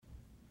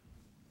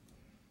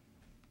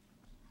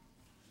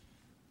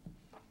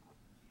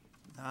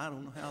I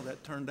don't know how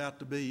that turned out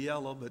to be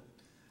yellow, but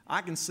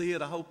I can see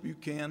it. I hope you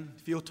can.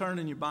 If you'll turn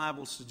in your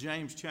Bibles to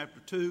James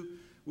chapter 2,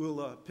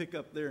 we'll pick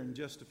up there in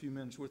just a few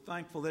minutes. We're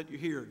thankful that you're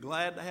here.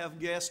 Glad to have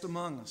guests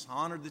among us.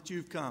 Honored that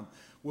you've come.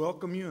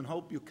 Welcome you and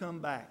hope you'll come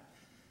back.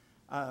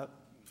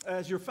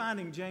 As you're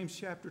finding James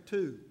chapter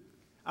 2,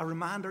 I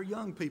remind our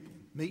young people,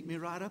 meet me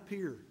right up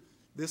here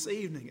this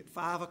evening at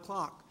 5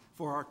 o'clock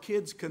for our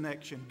Kids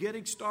Connection.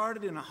 Getting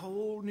started in a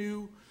whole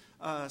new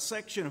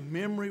section of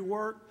memory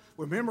work.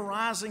 We're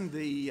memorizing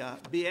the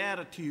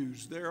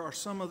Beatitudes. There are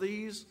some of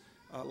these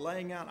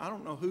laying out. I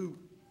don't know who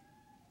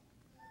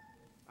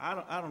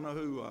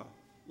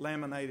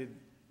laminated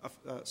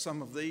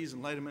some of these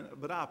and laid them in,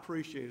 but I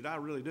appreciate it. I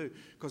really do,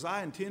 because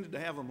I intended to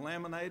have them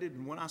laminated,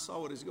 and when I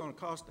saw what it's going to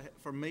cost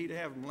for me to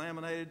have them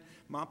laminated,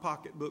 my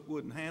pocketbook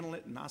wouldn't handle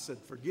it, and I said,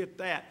 forget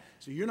that.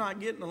 So you're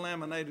not getting a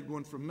laminated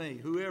one from me.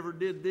 Whoever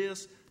did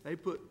this, they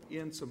put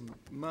in some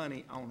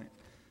money on it.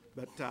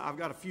 But I've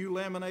got a few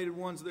laminated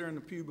ones there in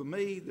the pew by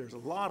me. There's a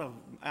lot of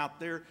them out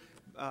there.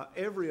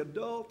 Every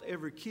adult,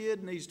 every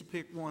kid needs to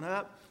pick one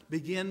up.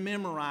 Begin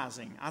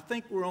memorizing. I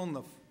think we're on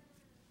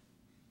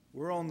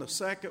the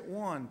second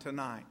one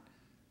tonight,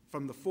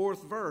 from the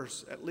fourth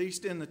verse, at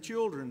least in the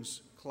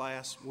children's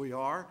class we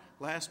are.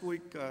 Last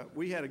week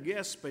we had a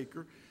guest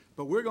speaker,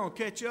 but we're going to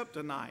catch up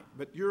tonight.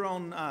 But you're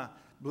on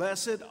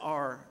blessed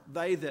are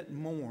they that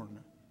mourn.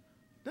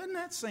 Doesn't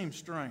that seem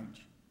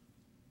strange?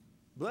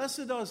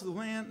 Blessed is the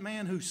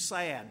man who's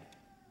sad.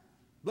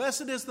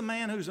 Blessed is the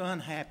man who's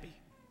unhappy.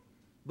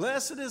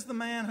 Blessed is the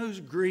man who's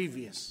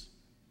grievous.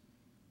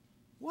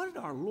 What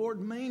did our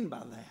Lord mean by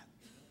that?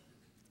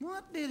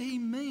 What did he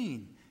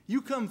mean?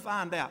 You come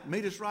find out.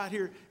 Meet us right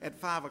here at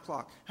 5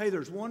 o'clock. Hey,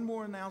 there's one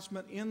more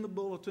announcement in the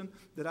bulletin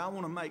that I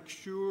want to make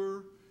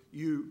sure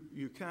you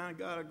kind of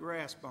got a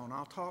grasp on.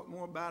 I'll talk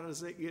more about it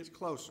as it gets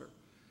closer.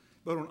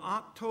 But on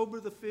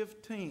October the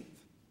 15th,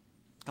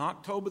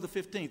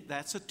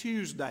 that's a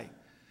Tuesday.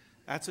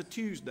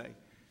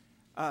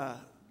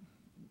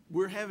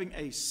 We're having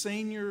a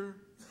senior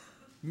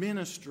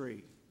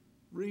ministry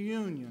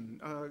reunion,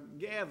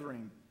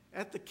 gathering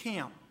at the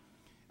camp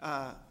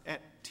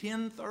at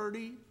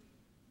 10:30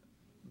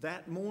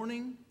 that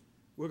morning.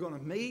 We're going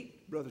to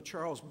meet. Brother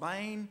Charles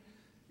Bain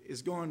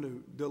is going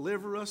to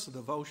deliver us a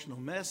devotional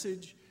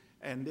message,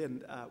 and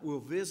then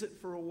we'll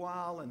visit for a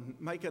while and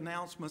make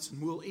announcements,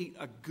 and we'll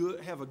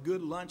have a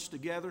good lunch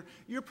together.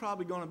 You're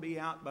probably going to be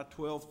out by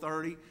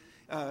 12:30.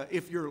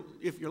 If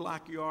you're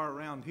like you are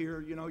around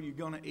here, you know, you're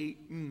going to eat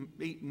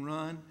and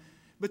run.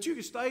 But you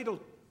can stay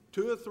till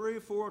 2 or 3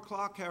 or 4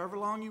 o'clock, however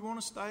long you want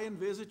to stay and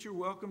visit, you're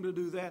welcome to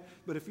do that.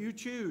 But if you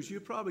choose,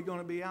 you're probably going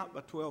to be out by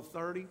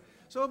 12:30.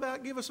 So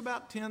give us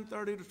about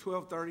 10:30 to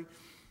 12:30.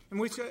 And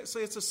we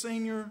say it's a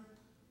senior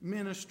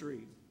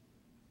ministry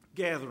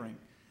gathering.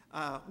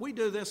 We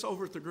do this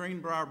over at the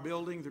Greenbrier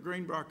building. The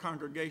Greenbrier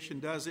congregation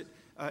does it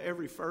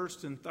every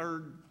first and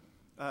third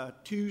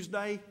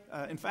Tuesday.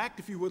 In fact,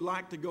 if you would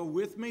like to go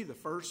with me, the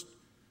first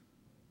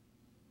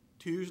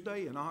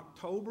Tuesday in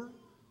October,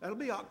 that'll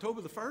be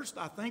October the 1st,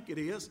 I think it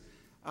is.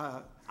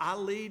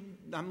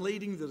 I'm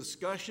leading the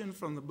discussion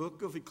from the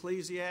book of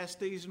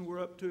Ecclesiastes, and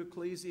we're up to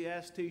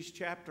Ecclesiastes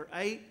chapter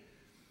 8.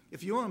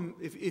 If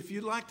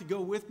you'd like to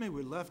go with me,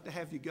 we'd love to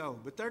have you go.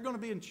 But they're going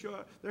to be in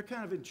charge. They're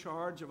kind of in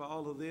charge of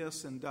all of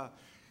this, and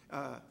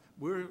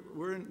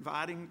we're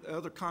inviting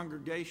other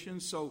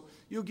congregations, so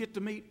you'll get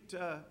to meet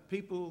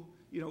people,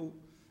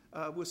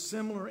 with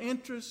similar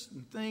interests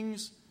and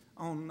things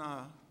on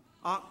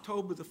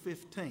October the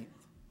 15th.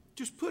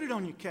 Just put it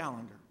on your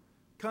calendar.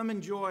 Come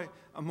enjoy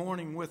a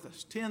morning with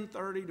us,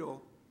 10:30 to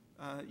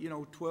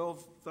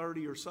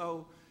 12:30 or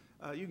so.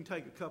 You can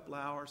take a couple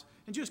hours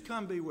and just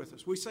come be with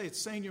us. We say it's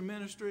senior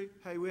ministry.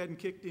 Hey, we hadn't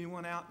kicked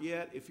anyone out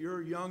yet. If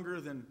you're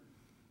younger than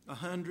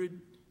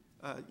 100,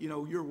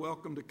 you're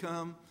welcome to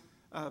come.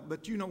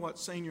 But you know what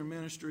senior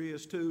ministry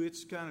is too.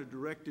 It's kind of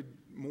directed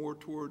more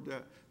toward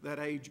that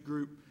age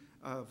group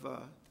of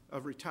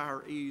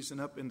retirees and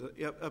up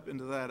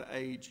into that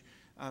age.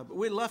 But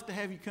we'd love to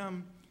have you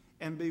come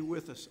and be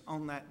with us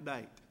on that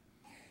date.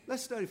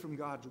 Let's study from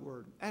God's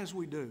Word. As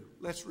we do,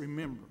 let's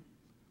remember,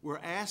 we're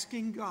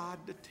asking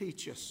God to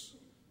teach us.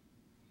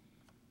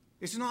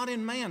 It's not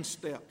in man's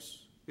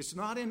steps. It's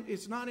not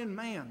in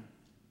man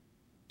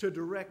to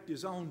direct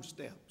his own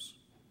steps.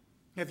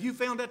 Have you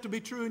found that to be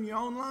true in your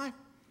own life?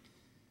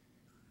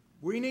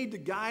 We need the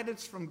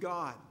guidance from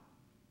God.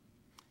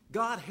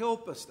 God,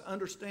 help us to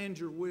understand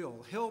your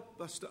will. Help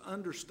us to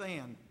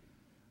understand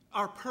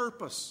our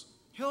purpose.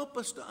 Help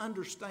us to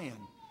understand.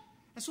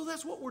 And so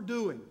that's what we're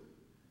doing.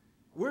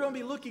 We're going to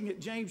be looking at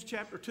James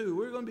chapter 2.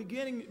 We're going to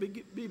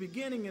be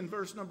beginning in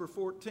verse number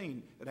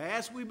 14. But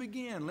as we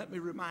begin, let me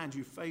remind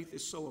you, faith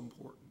is so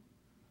important.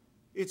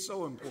 It's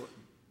so important.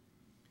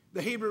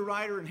 The Hebrew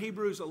writer in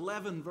Hebrews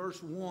 11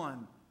 verse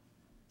 1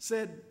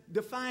 said,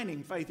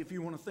 defining faith, if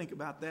you want to think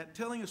about that,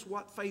 telling us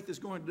what faith is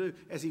going to do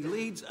as he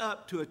leads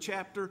up to a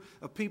chapter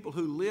of people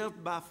who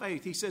lived by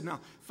faith. He said, now,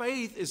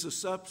 faith is the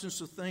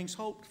substance of things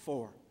hoped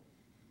for.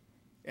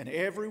 And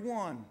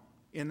everyone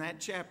in that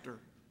chapter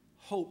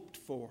hoped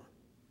for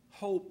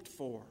hoped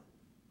for.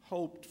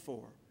 Hoped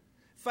for.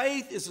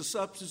 Faith is the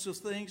substance of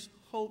things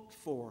hoped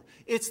for.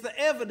 It's the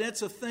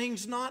evidence of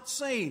things not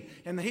seen.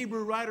 And the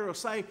Hebrew writer will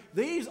say,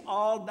 these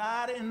all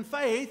died in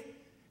faith,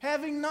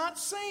 having not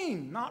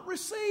seen, not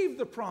received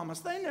the promise.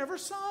 They never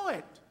saw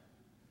it.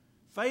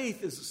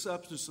 Faith is the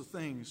substance of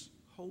things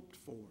hoped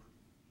for.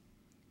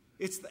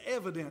 It's the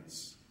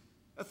evidence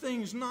of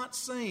things not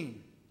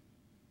seen.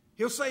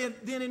 He'll say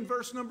it then in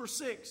verse number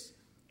 6,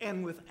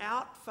 and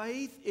without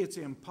faith, it's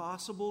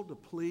impossible to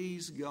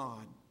please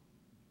God.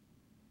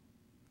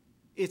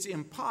 It's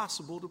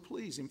impossible to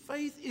please Him.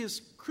 Faith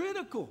is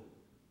critical.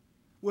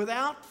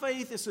 Without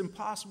faith, it's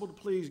impossible to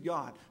please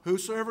God.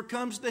 Whosoever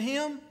comes to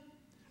Him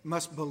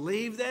must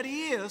believe that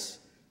He is,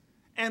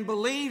 and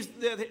believe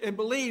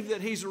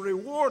that He's a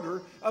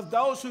rewarder of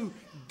those who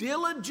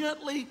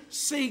diligently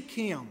seek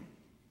Him.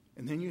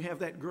 And then you have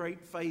that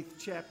great faith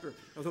chapter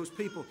of those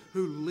people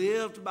who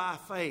lived by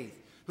faith,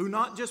 who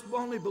not just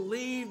only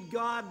believed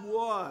God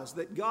was,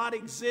 that God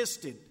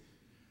existed,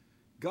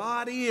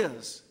 God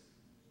is,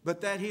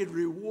 but that He'd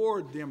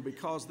reward them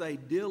because they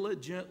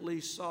diligently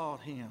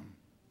sought Him.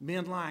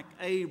 Men like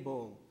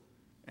Abel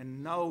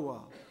and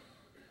Noah,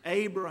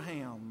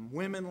 Abraham,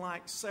 women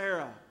like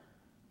Sarah,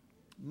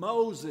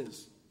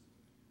 Moses,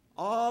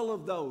 all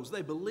of those,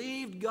 they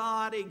believed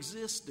God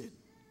existed.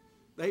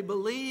 They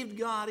believed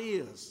God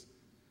is.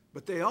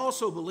 But they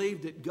also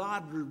believed that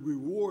God would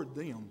reward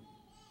them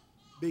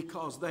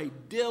because they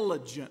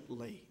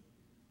diligently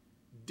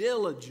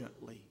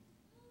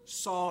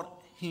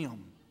sought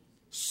Him,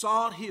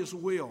 sought His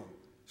will,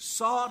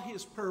 sought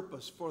His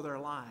purpose for their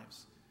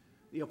lives.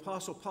 The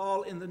Apostle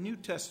Paul in the New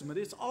Testament,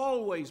 it's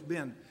always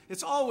been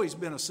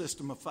a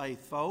system of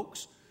faith,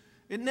 folks.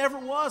 It never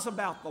was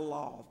about the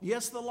law.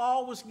 Yes, the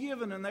law was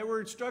given and they were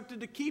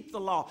instructed to keep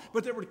the law,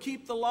 but they were to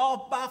keep the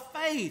law by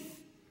faith.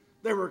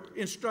 They were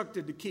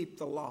instructed to keep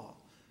the law.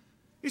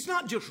 It's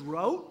not just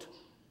rote.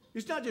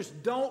 It's not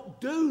just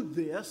don't do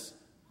this.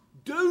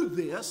 Do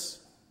this.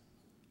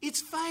 It's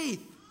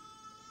faith.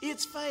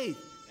 It's faith.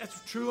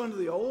 That's true under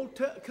the old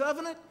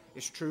covenant.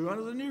 It's true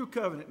under the new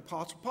covenant.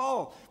 Apostle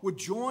Paul would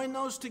join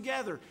those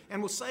together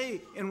and will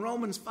say in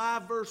Romans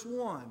 5 verse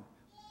 1,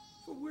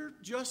 for we're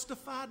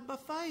justified by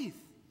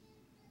faith.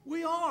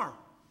 We are.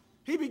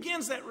 He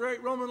begins that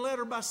Roman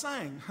letter by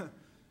saying,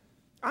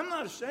 I'm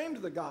not ashamed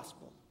of the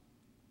gospel.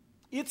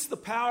 It's the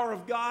power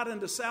of God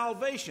unto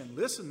salvation.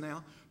 Listen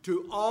now,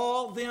 to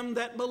all them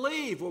that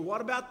believe. Well,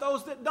 what about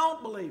those that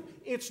don't believe?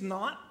 It's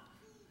not.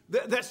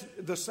 That's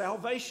the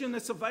salvation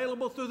that's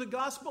available through the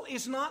gospel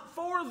is not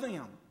for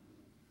them.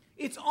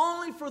 It's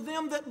only for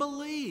them that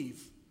believe,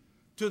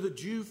 to the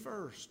Jew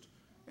first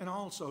and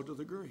also to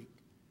the Greek.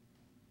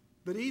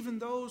 But even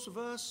those of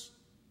us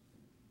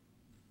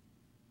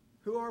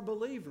who are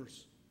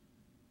believers,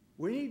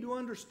 we need to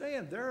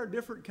understand there are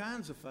different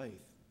kinds of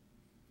faith.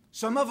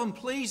 Some of them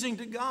pleasing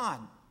to God,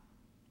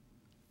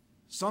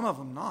 some of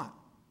them not.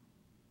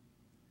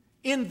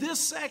 In this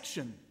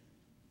section,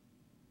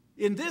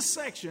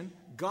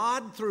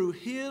 God, through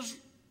His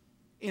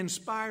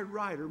inspired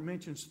writer,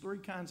 mentions three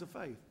kinds of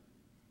faith.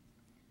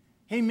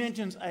 He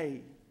mentions a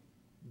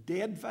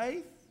dead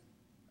faith,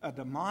 a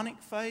demonic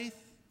faith,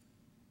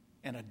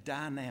 and a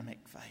dynamic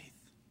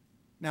faith.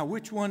 Now,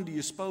 which one do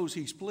you suppose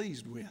He's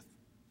pleased with?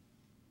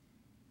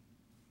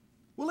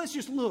 Well, let's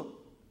just look.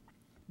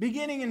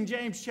 Beginning in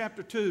James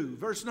chapter 2,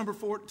 verse number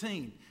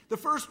 14. The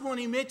first one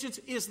He mentions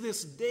is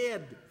this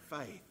dead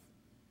faith.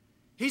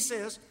 He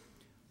says,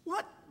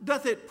 what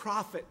doth it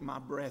profit, my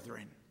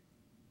brethren,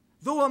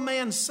 though a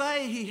man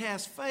say he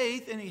has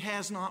faith and he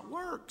has not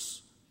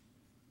works?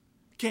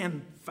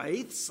 Can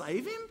faith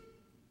save him?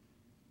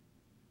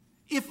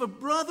 If a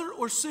brother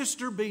or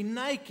sister be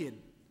naked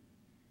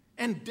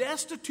and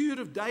destitute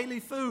of daily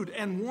food,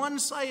 and one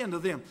say unto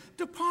them,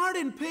 depart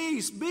in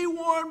peace, be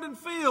warmed and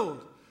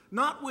filled,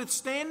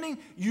 notwithstanding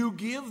you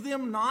give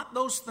them not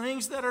those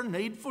things that are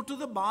needful to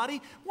the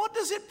body, what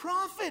does it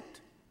profit?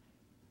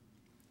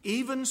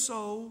 Even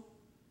so,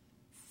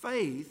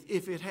 faith,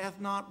 if it hath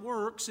not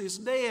works, is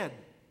dead,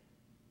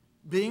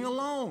 being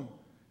alone.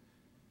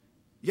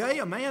 Yea,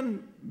 a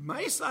man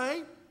may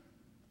say,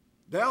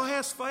 thou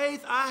hast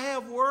faith, I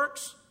have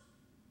works.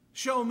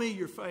 Show me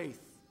your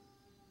faith.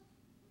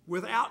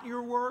 Without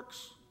your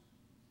works,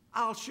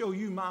 I'll show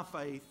you my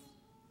faith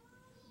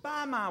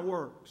by my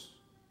works.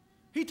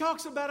 He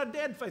talks about a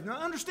dead faith. Now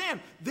understand,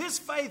 this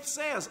faith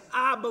says,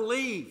 I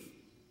believe.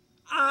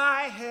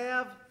 I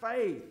have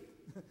faith.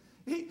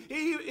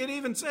 It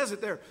even says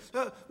it there.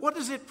 What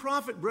does it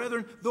profit,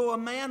 brethren, though a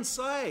man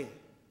say,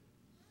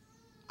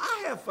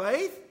 I have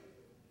faith.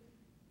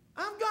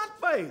 I've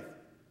got faith.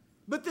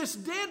 But this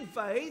dead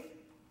faith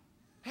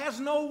has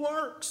no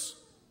works.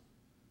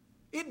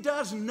 It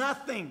does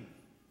nothing.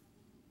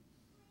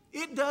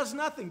 It does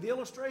nothing. The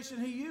illustration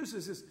he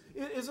uses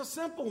is a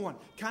simple one.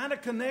 Kind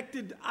of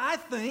connected, I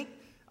think,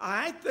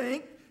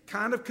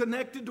 kind of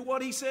connected to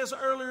what he says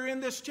earlier in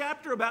this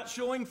chapter about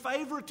showing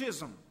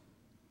favoritism.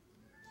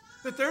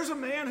 That there's a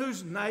man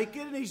who's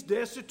naked and he's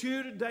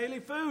destitute of daily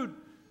food.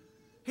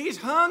 He's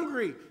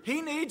hungry.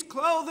 He needs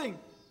clothing.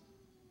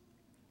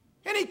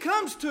 And he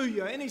comes to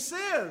you and he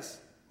says,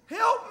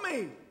 help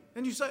me.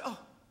 And you say, oh,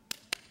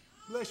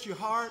 bless your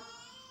heart.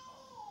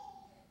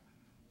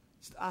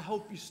 I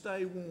hope you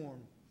stay warm.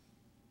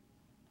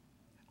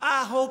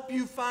 I hope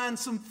you find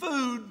some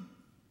food.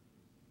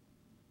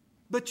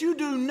 But you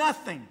do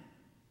nothing.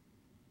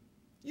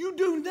 You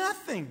do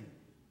nothing.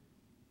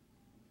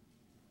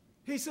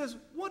 He says,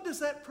 what does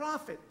that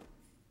profit?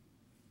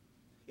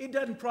 It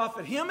doesn't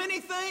profit him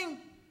anything.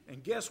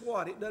 And guess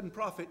what? It doesn't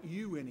profit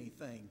you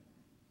anything.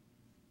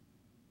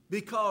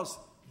 Because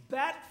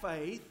that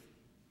faith,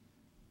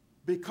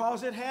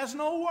 because it has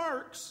no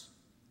works,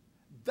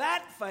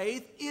 that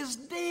faith is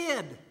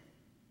dead.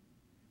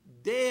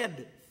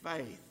 Dead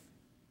faith.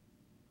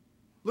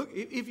 Look,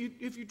 if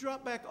you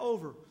drop back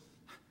over,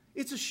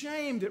 it's a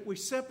shame that we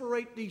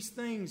separate these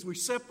things. We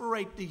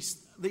separate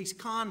these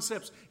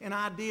concepts and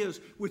ideas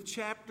with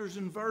chapters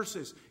and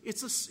verses.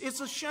 It's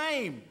a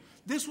shame.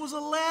 This was a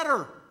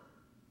letter.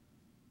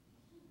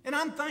 And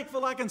I'm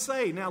thankful I can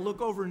say, now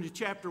look over into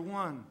chapter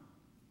 1.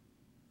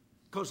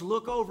 Because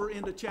look over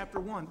into chapter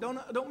 1.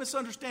 Don't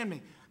misunderstand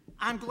me.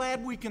 I'm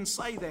glad we can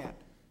say that.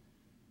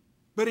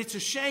 But it's a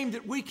shame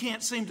that we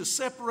can't seem to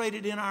separate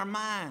it in our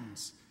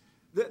minds.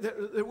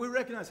 That we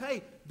recognize,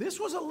 hey, this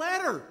was a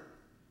letter.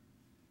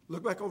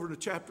 Look back over to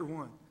chapter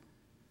 1.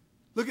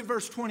 Look at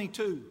verse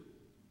 22.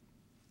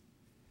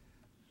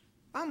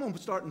 I'm going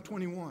to start in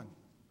 21.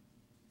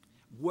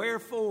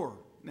 Wherefore.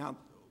 Now,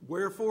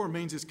 wherefore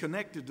means it's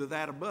connected to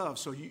that above,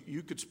 so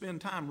you could spend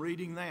time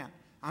reading that.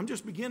 I'm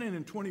just beginning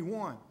in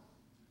 21.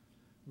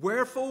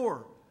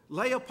 Wherefore,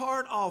 lay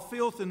apart all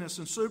filthiness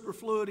and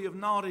superfluity of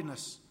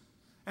naughtiness,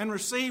 and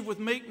receive with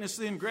meekness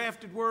the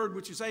engrafted word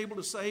which is able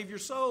to save your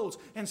souls.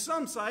 And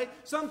some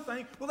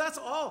think, well, that's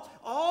all.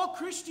 All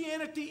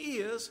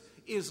Christianity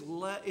is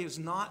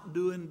not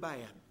doing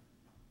bad.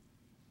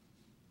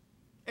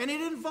 And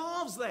it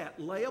involves that.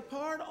 Lay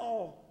apart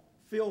all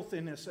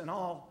filthiness and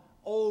all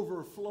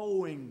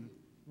overflowing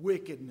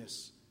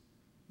wickedness.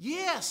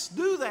 Yes,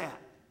 do that.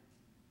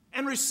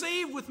 And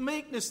receive with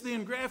meekness the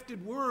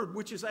engrafted word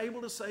which is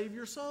able to save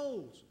your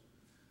souls.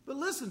 But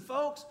listen,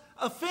 folks,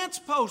 a fence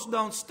post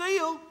don't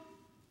steal.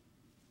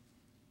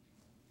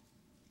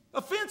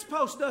 A fence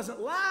post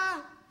doesn't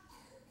lie.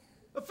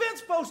 A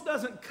fence post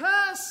doesn't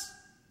cuss.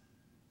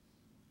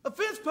 A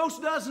fence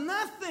post does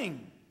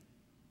nothing.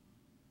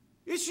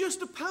 It's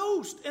just a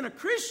post. And a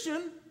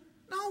Christian,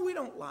 no, we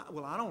don't lie.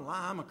 Well, I don't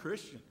lie, I'm a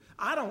Christian.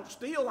 I don't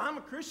steal, I'm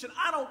a Christian.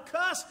 I don't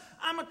cuss,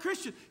 I'm a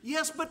Christian.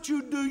 Yes, but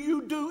you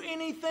do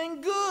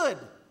anything good?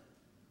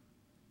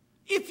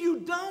 If you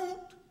don't,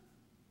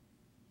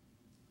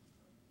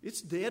 it's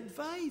dead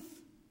faith.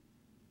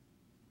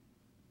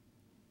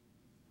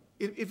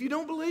 If you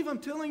don't believe I'm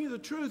telling you the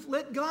truth,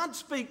 let God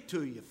speak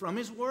to you from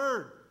His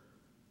Word.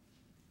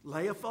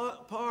 Lay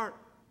apart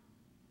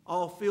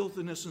all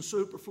filthiness and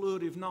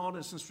superfluity of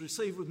naughtiness, and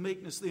receive with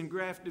meekness the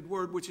engrafted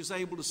word which is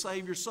able to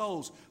save your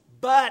souls.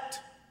 But,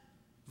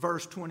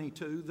 verse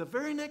 22, the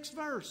very next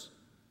verse,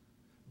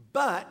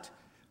 but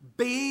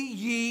be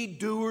ye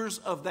doers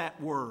of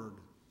that word,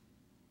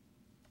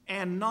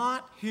 and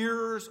not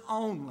hearers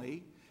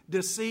only,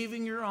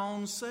 deceiving your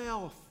own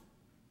self.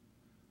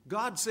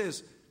 God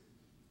says,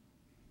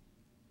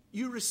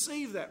 you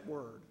receive that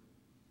word.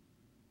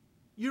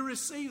 You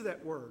receive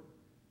that word.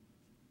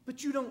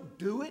 But you don't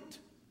do it.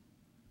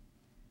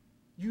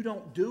 You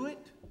don't do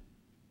it.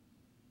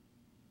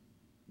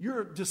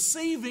 You're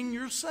deceiving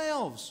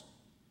yourselves.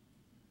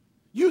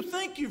 You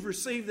think you've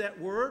received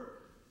that word,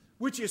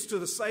 which is to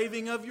the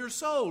saving of your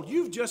soul.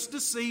 You've just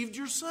deceived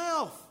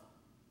yourself.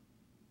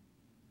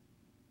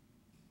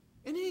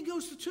 And then he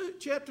goes to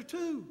chapter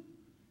 2.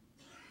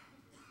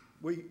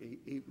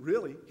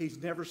 He's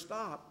never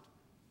stopped.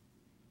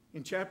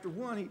 In chapter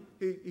 1,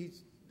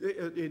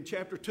 in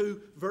chapter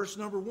 2, verse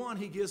number 1,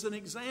 he gives an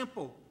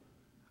example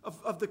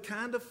of the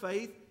kind of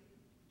faith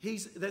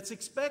that's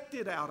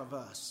expected out of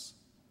us.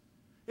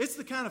 It's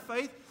the kind of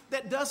faith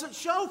that doesn't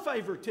show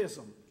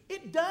favoritism.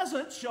 It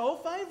doesn't show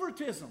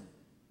favoritism.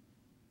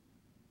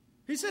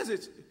 He says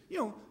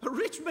a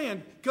rich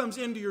man comes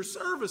into your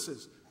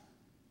services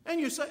and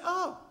you say,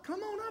 oh,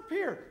 come on up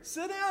here,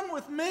 sit down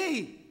with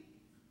me.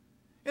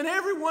 And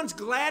everyone's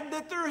glad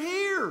that they're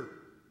here.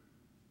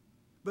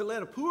 But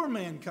let a poor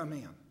man come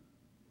in.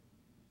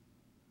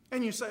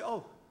 And you say,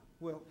 oh,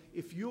 well,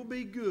 if you'll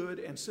be good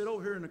and sit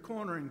over here in the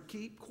corner and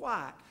keep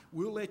quiet,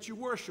 we'll let you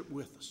worship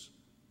with us.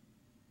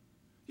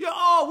 Yeah,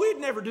 oh, we'd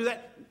never do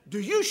that. Do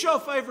you show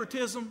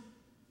favoritism?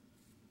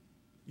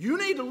 You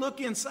need to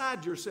look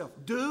inside yourself.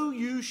 Do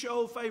you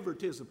show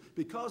favoritism?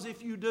 Because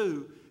if you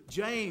do,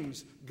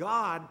 James,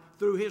 God,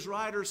 through his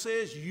writer,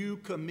 says you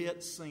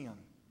commit sin.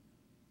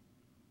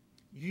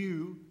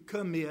 You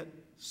commit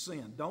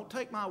sin. Don't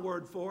take my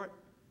word for it.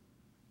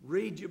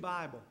 Read your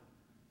Bible.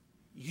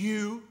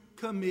 You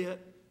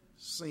commit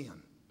sin.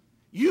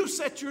 You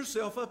set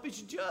yourself up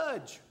as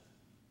judge.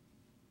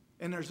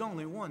 And there's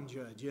only one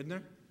judge, isn't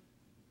there?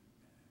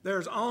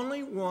 There's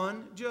only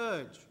one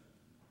judge.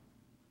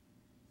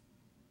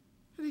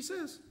 And he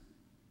says,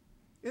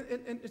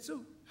 and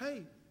so,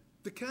 hey,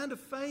 The kind of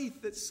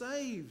faith that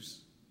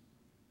saves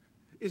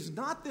is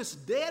not this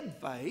dead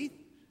faith.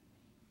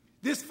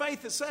 This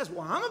faith that says,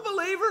 well, I'm a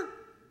believer.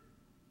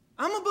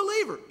 I'm a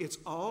believer. It's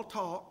all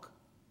talk,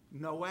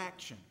 no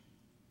action.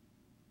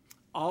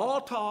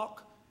 All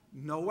talk,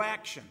 no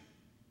action.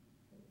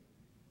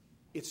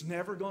 It's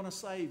never going to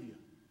save you.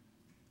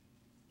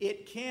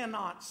 It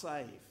cannot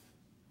save.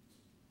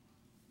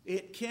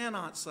 It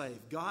cannot save.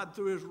 God,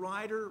 through His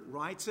writer,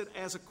 writes it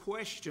as a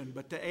question,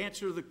 but the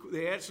answer to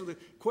the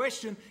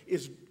question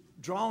is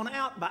drawn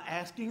out by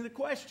asking the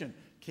question,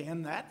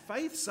 can that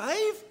faith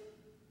save?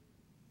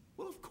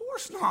 Well, of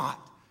course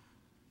not.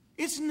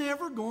 It's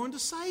never going to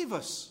save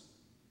us.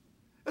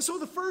 And so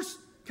the first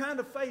kind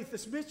of faith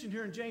that's mentioned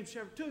here in James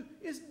chapter 2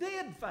 is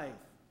dead faith.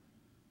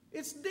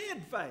 It's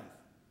dead faith.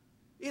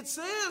 It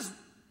says,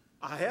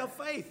 I have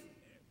faith.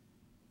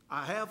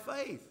 I have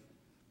faith.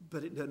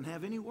 But it doesn't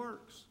have any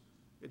works.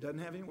 It doesn't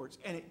have any works.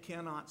 And it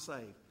cannot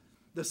save.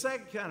 The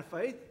second kind of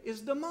faith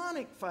is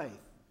demonic faith.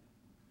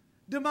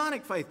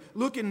 Demonic faith.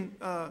 Look in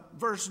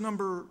verse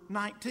number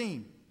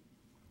 19.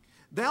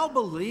 Thou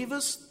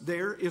believest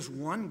there is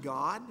one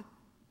God,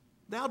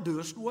 thou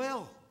doest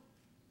well.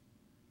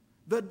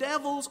 The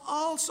devils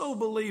also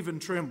believe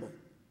and tremble.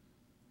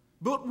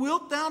 But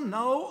wilt thou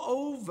know,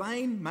 O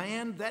vain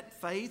man,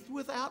 that faith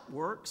without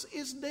works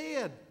is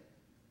dead?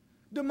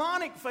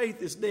 Demonic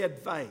faith is dead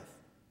faith.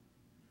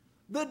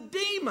 The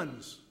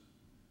demons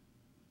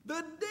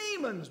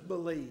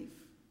believe.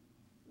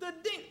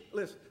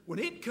 Listen, when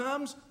it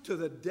comes to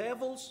the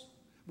devils,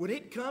 when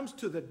it comes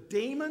to the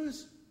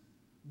demons,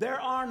 there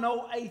are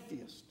no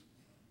atheists.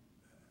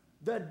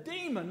 The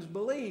demons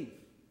believe.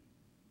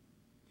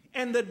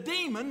 And the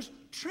demons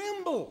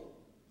tremble.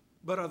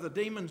 But are the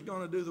demons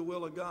going to do the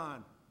will of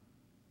God?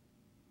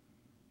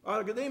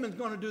 Are the demons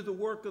going to do the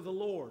work of the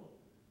Lord?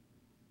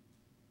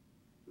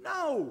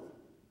 No.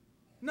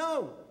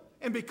 No.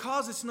 And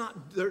because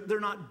they're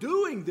not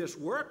doing this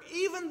work,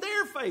 even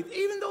their faith,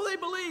 even though they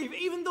believe,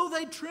 even though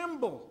they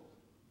tremble,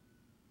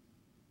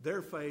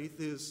 their faith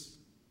is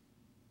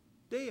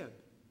dead.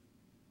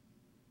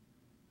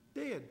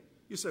 Dead.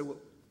 You say, well,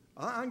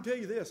 I can tell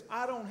you this.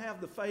 I don't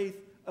have the faith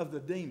of the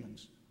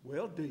demons.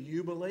 Well, do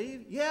you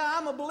believe? Yeah,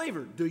 I'm a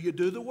believer. Do you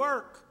do the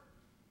work?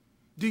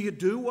 Do you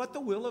do what the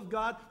will of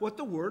God, what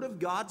the Word of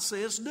God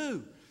says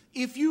do?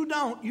 If you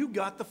don't, you've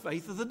got the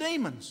faith of the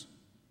demons.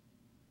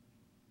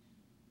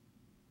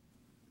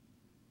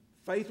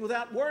 Faith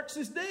without works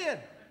is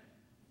dead.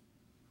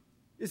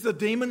 Is the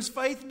demon's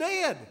faith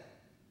dead?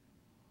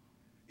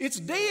 It's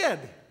dead.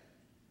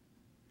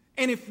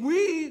 And if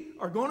we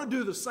are going to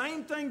do the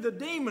same thing the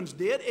demons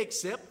did,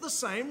 accept the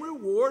same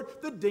reward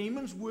the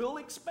demons will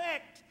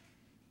expect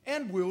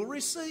and will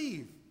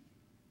receive.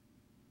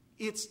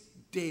 It's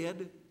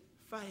dead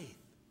faith.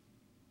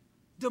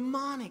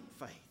 Demonic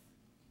faith.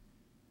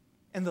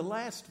 And the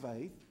last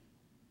faith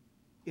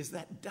is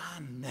that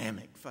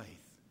dynamic faith.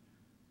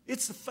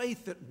 It's the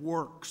faith that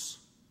works.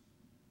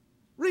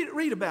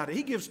 Read about it.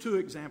 He gives two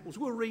examples.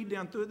 We'll read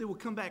down through it. Then we'll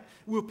come back.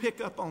 We'll pick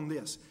up on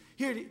this.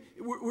 Here,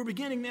 we're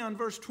beginning now in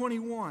verse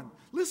 21.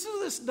 Listen to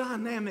this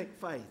dynamic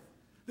faith,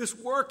 this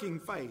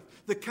working faith,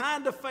 the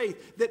kind of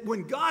faith that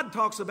when God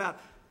talks about,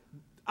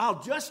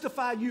 I'll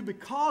justify you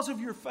because of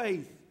your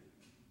faith.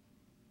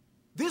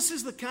 This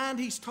is the kind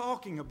He's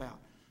talking about.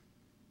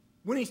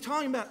 When He's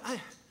talking about,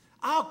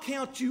 I'll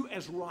count you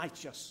as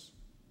righteous.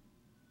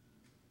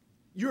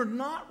 You're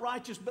not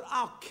righteous, but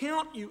I'll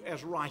count you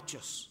as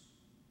righteous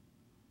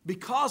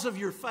because of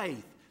your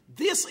faith.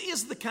 This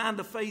is the kind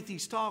of faith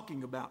He's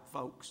talking about,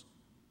 folks.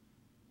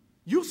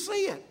 You'll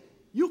see it.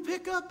 You'll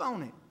pick up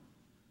on it.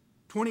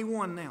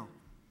 21 now.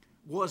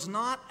 Was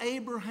not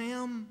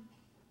Abraham,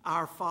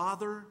 our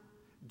father,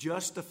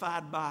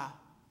 justified by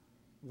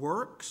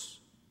works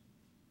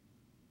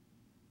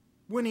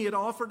when he had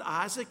offered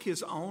Isaac,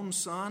 his own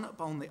son,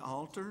 upon the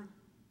altar?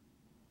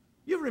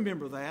 You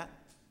remember that?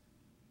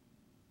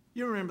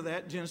 You remember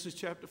that, Genesis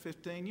chapter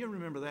 15? You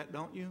remember that,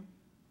 don't you?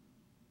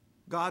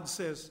 God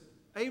says,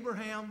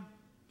 Abraham,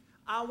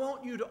 I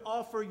want you to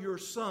offer your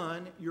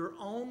son, your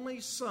only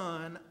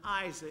son,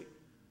 Isaac,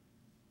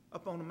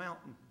 up on a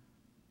mountain.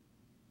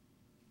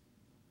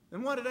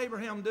 And what did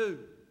Abraham do?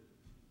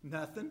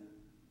 Nothing.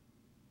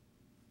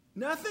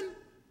 Nothing.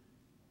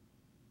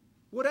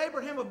 Would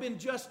Abraham have been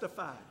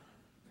justified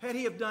had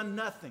he have done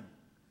nothing?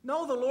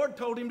 No, the Lord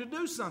told him to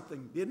do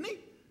something, didn't He?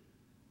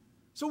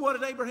 So what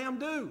did Abraham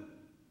do?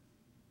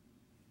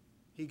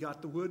 He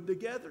got the wood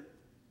together.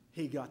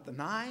 He got the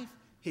knife.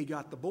 He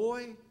got the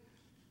boy.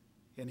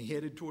 And he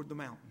headed toward the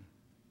mountain.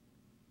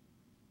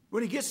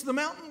 When he gets to the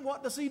mountain,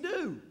 what does he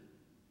do?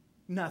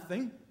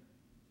 Nothing.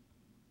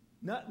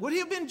 Would he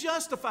have been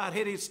justified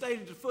had he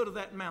stayed at the foot of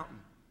that mountain?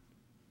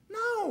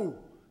 No.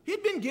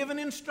 He'd been given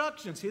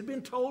instructions. He'd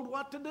been told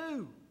what to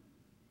do.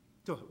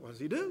 So what does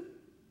he do?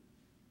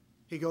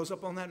 He goes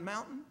up on that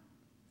mountain.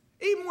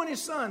 Even when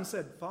his son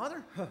said,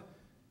 Father,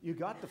 you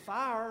got the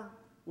fire,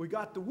 we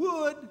got the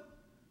wood,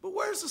 but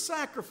where's the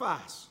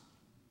sacrifice?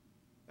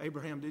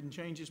 Abraham didn't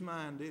change his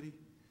mind, did he?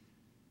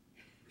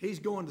 he's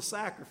going to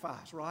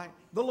sacrifice, right?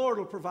 The Lord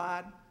will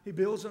provide. He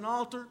builds an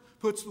altar,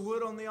 puts the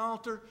wood on the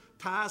altar,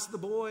 ties the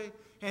boy,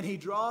 and he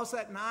draws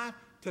that knife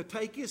to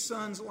take his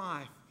son's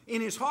life.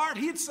 In his heart,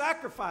 he'd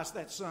sacrificed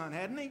that son,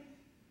 hadn't he?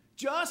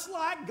 Just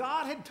like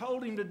God had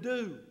told him to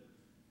do.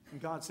 And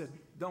God said,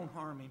 don't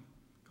harm him,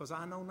 because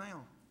I know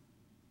now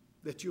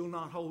that you'll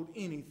not hold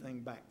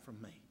anything back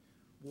from me.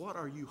 What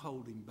are you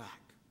holding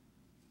back?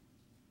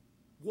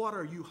 What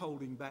are you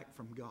holding back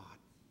from God?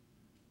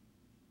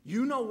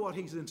 You know what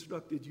he's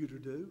instructed you to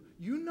do.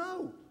 You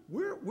know.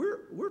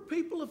 We're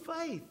people of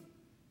faith.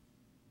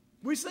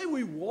 We say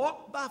we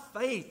walk by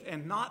faith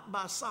and not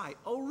by sight.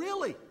 Oh,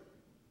 really?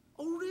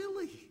 Oh,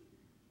 really?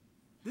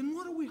 Then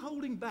what are we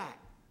holding back?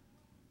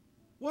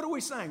 What are we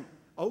saying?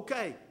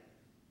 Okay.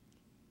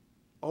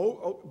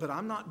 But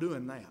I'm not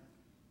doing that.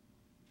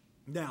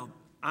 Now,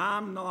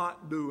 I'm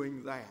not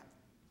doing that.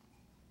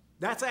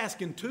 That's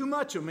asking too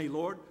much of me,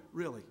 Lord.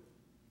 Really?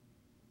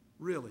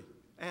 Really?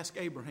 Ask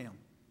Abraham.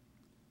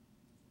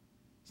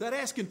 Is that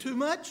asking too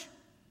much?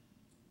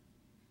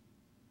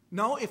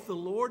 No, if the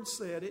Lord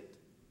said it,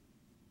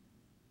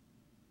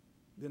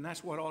 then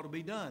that's what ought to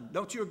be done.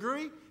 Don't you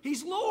agree?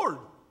 He's Lord.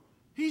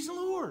 He's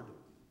Lord.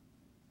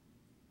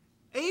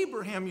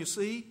 Abraham, you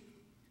see,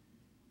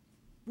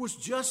 was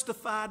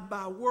justified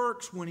by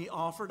works when he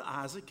offered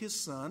Isaac his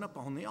son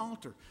upon the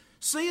altar.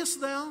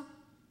 Seest thou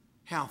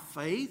how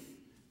faith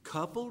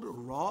coupled or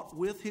wrought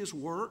with his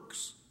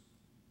works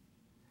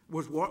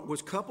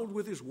was coupled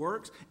with his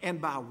works,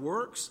 and by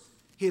works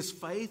his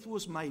faith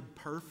was made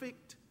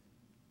perfect?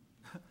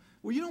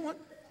 Well, you know what?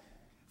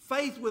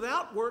 Faith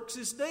without works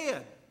is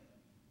dead.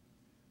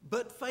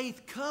 But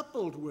faith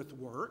coupled with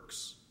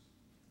works,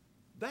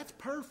 that's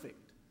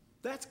perfect.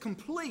 That's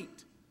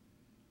complete.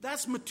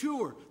 That's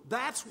mature.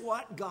 That's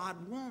what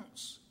God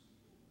wants.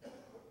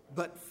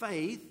 But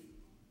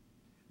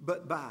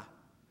by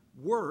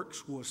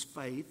works was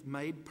faith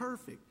made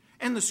perfect.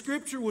 And the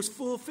scripture was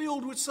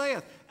fulfilled which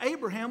saith,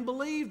 Abraham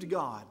believed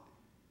God.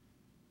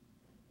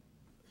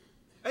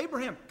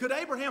 Could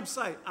Abraham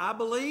say, I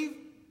believe?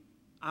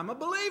 I'm a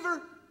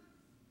believer.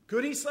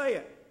 Could he say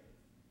it?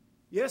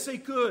 Yes, he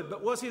could.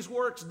 But was his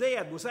works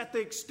dead? Was that the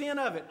extent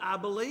of it? I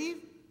believe?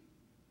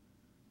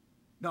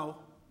 No.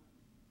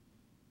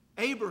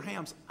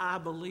 Abraham's I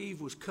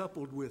believe was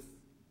coupled with,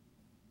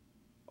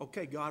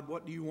 okay, God,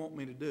 what do you want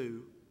me to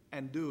do?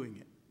 And doing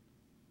it.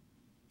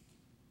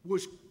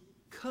 Was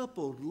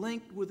coupled,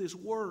 linked with his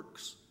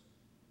works.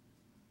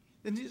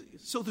 And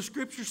so the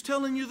scripture's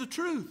telling you the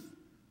truth.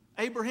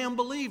 Abraham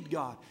believed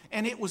God,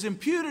 and it was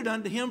imputed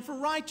unto him for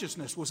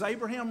righteousness. Was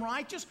Abraham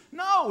righteous?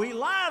 No, he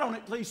lied on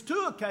at least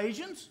 2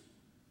 occasions.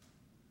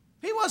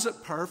 He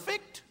wasn't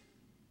perfect.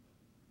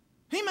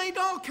 He made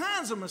all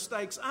kinds of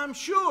mistakes, I'm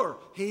sure.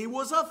 He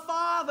was a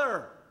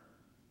father.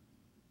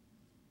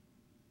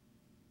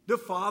 Do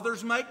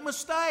fathers make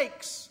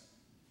mistakes?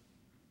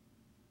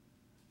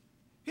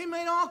 He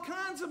made all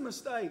kinds of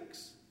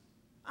mistakes,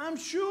 I'm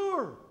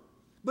sure.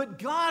 But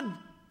God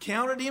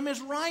counted him as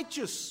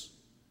righteous.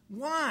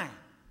 Why?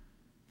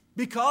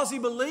 Because he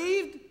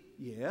believed?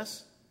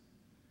 Yes.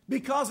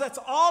 Because that's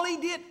all he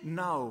did?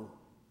 No.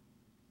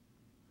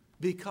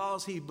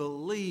 Because he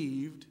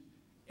believed,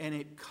 and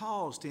it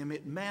caused him,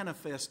 it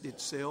manifested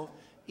itself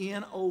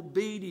in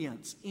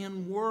obedience,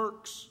 in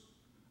works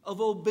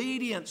of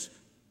obedience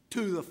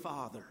to the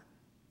Father.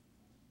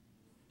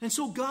 And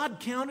so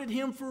God counted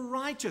him for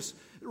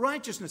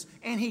righteousness,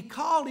 and he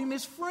called him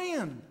his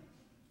friend.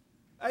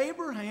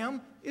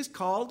 Abraham is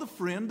called the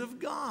friend of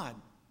God.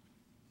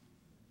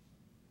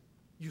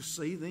 You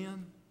see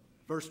then,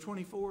 verse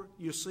 24,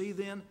 you see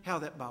then how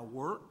that by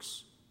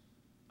works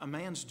a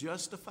man's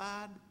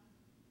justified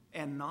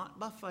and not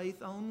by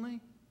faith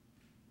only?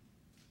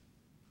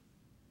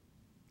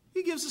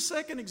 He gives a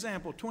second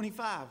example,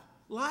 25.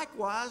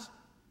 Likewise,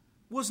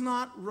 was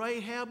not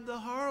Rahab the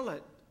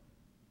harlot.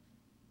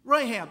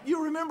 Rahab,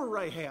 you remember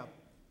Rahab.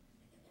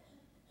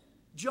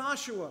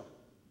 Joshua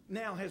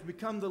now has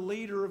become the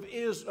leader of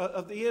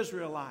the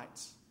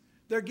Israelites.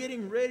 They're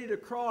getting ready to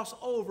cross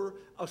over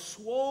a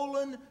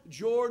swollen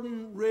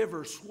Jordan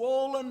River,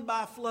 swollen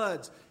by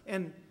floods.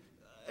 And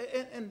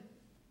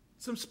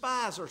some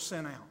spies are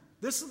sent out.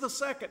 This is the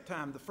second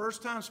time. The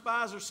first time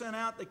spies are sent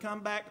out, they come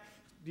back,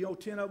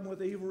 10 of them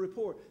with an evil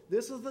report.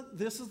 This is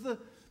the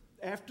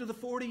after the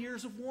 40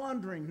 years of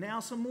wandering, now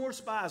some more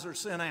spies are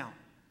sent out.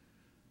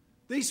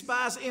 These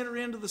spies enter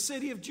into the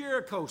city of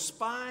Jericho,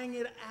 spying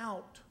it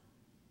out.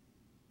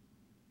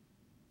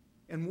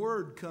 And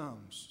word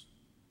comes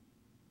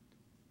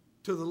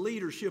to the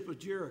leadership of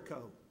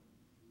Jericho.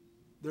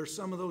 There's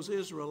some of those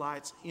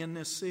Israelites in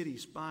this city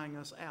spying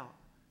us out.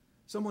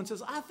 Someone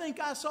says, I think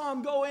I saw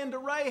him go into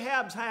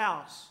Rahab's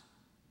house.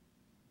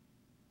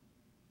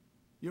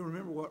 You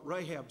remember what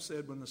Rahab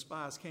said when the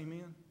spies came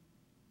in?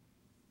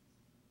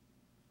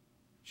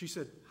 She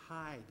said,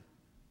 hide.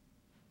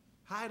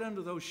 Hide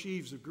under those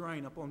sheaves of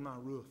grain up on my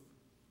roof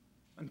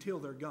until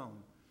they're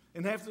gone.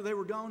 And after they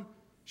were gone,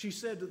 she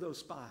said to those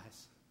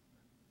spies,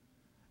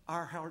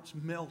 our hearts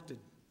melted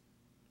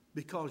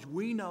because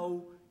we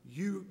know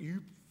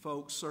you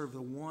folks, serve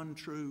the one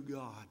true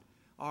God.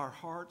 Our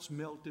hearts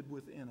melted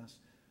within us.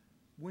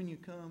 When you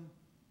come,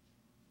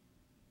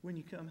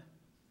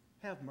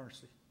 have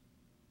mercy.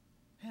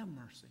 Have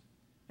mercy.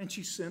 And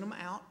she sent them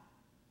out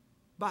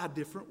by a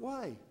different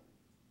way.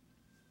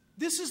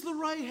 This is the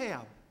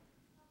Rahab.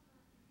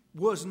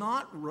 Was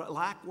not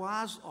Rahab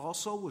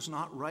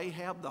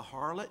the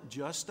harlot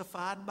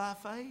justified by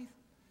faith?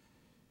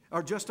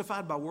 Or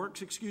justified by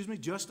works,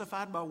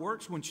 justified by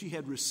works when she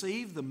had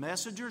received the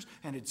messengers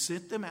and had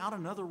sent them out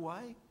another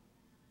way?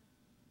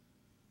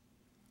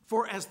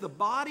 For as the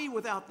body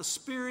without the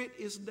spirit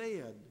is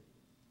dead,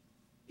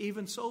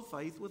 even so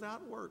faith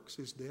without works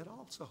is dead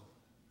also.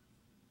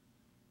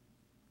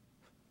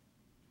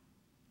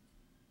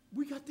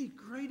 We got these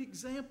great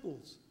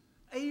examples.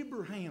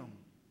 Abraham,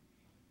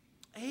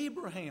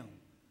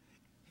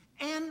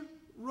 and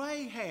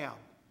Rahab.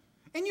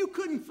 And you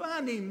couldn't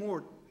find any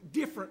more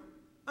different.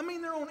 I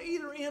mean, they're on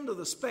either end of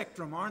the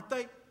spectrum, aren't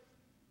they?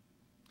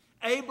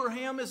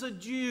 Abraham is a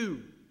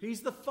Jew.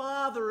 He's the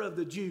father of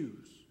the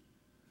Jews.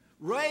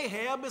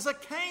 Rahab is a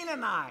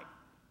Canaanite.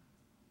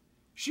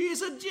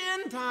 She's a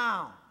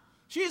Gentile.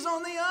 She's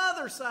on the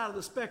other side of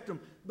the spectrum.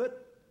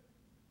 But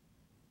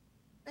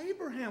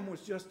Abraham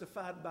was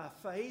justified by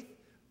faith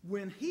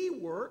when he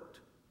worked,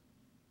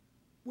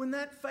 when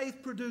that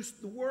faith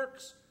produced the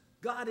works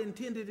God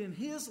intended in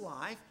his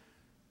life.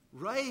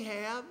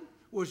 Rahab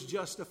was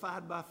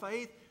justified by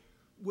faith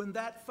when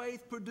that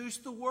faith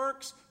produced the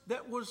works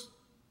that was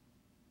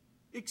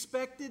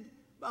expected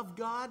of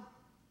God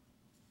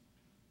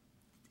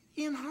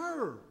in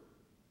her.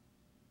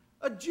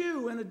 A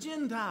Jew and a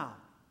Gentile.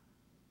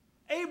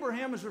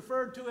 Abraham is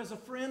referred to as a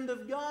friend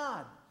of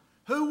God.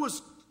 Who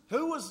was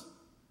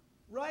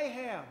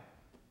Rahab?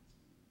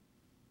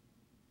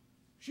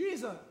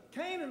 She's a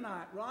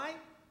Canaanite, right?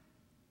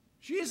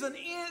 She's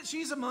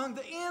among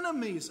the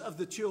enemies of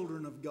the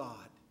children of God.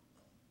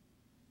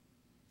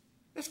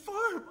 As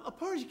far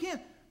apart as you can.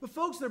 But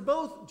folks, they're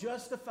both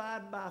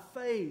justified by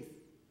faith.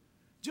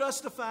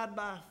 Justified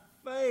by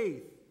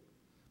faith.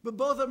 But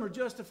both of them are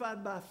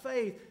justified by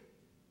faith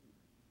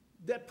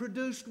that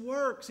produced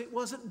works. It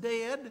wasn't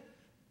dead.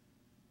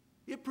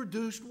 It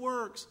produced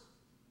works.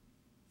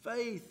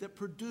 Faith that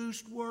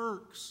produced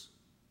works.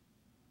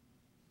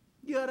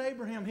 You got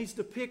Abraham, he's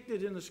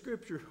depicted in the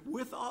Scripture.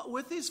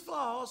 With his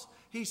flaws,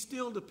 he's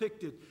still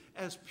depicted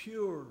as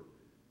pure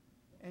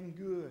and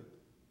good.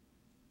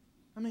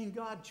 I mean,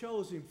 God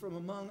chose him from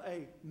among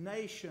a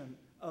nation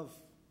of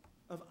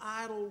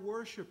idol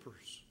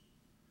worshipers.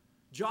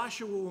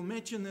 Joshua will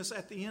mention this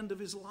at the end of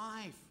his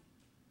life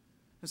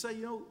and say,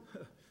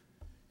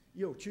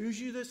 you'll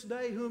choose you this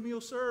day whom you'll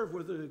serve,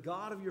 whether the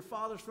God of your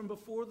fathers from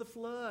before the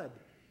flood.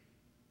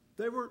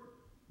 They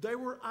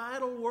were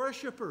idol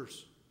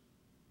worshipers.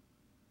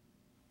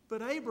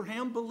 But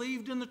Abraham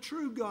believed in the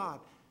true God.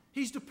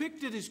 He's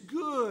depicted as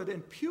good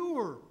and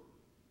pure.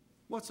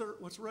 What's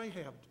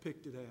Rahab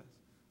depicted as?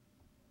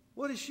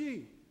 What is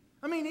she?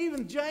 I mean,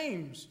 even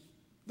James,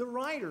 the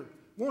writer,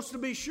 wants to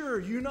be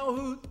sure you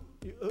know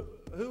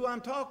who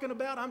I'm talking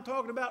about. I'm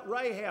talking about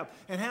Rahab.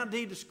 And how did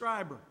he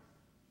describe her?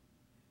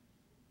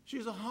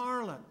 She's a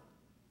harlot.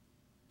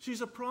 She's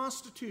a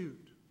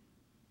prostitute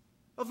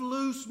of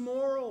loose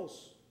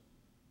morals.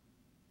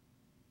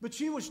 But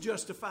she was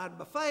justified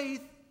by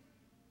faith.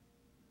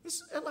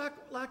 It's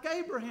like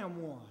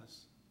Abraham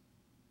was.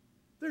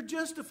 They're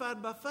justified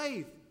by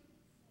faith,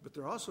 but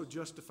they're also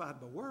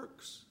justified by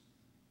works.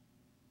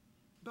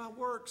 By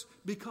works,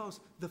 because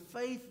the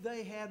faith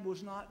they had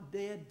was not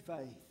dead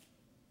faith.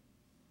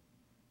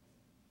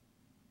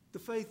 The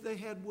faith they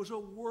had was a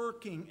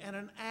working and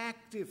an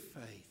active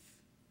faith.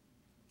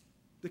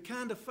 The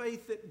kind of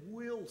faith that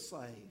will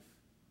save.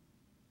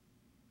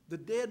 The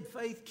dead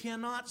faith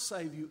cannot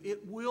save you.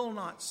 It will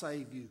not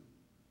save you.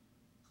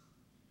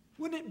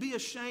 Wouldn't it be a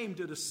shame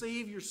to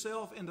deceive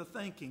yourself into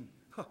thinking,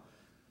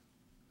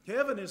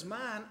 heaven is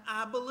mine,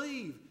 I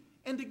believe,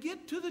 and to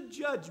get to the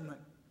judgment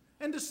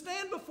and to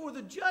stand before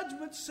the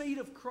judgment seat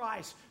of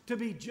Christ to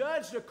be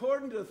judged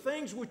according to the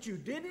things which you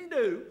didn't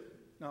do?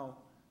 No,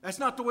 that's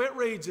not the way it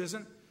reads,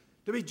 isn't it?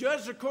 To be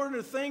judged according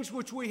to the things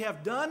which we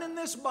have done in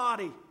this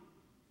body,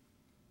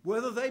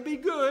 whether they be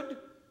good,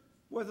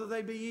 whether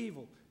they be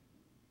evil.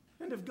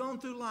 And have gone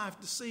through life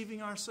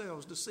deceiving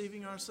ourselves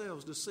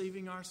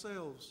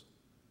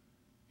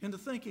into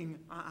thinking,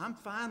 I'm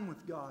fine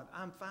with God,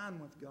 I'm fine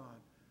with God.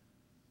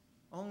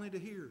 Only to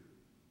hear.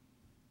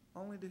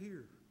 I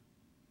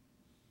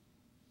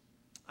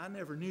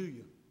never knew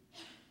you.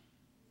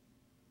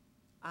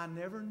 I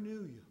never knew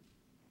you.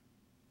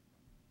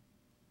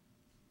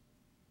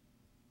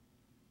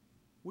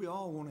 We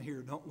all want to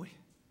hear, don't we?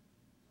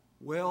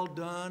 Well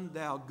done,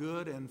 thou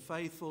good and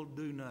faithful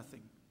do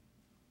nothing.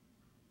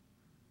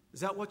 Is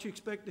that what you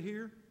expect to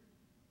hear?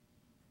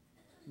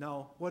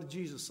 No. What did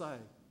Jesus say?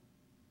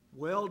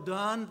 Well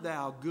done,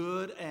 thou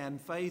good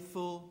and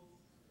faithful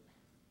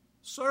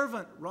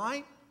servant,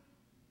 right?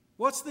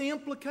 What's the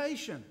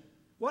implication?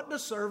 What do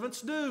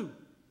servants do?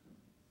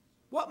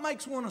 What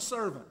makes one a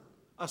servant?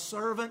 A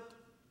servant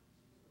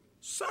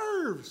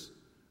serves.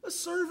 A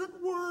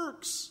servant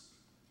works.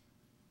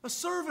 A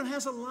servant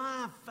has a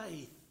live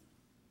faith,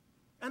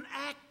 an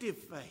active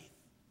faith.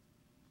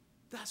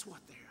 That's what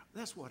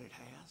it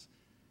has.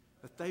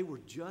 That they were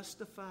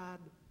justified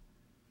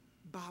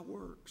by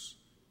works.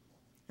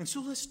 And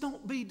so let's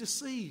don't be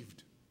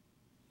deceived.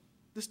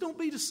 Let's don't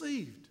be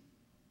deceived.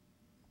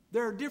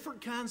 There are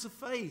different kinds of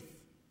faith.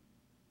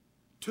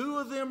 Two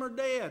of them are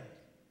dead.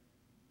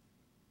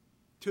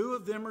 Two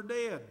of them are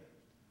dead.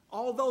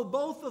 Although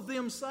both of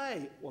them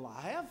say, well,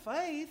 I have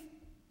faith.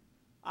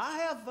 I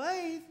have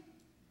faith.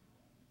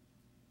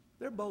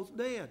 They're both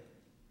dead.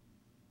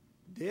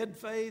 Dead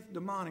faith,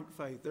 demonic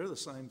faith, they're the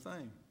same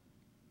thing.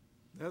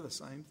 They're the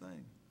same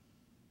thing.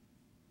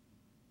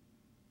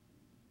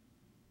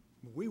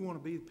 We want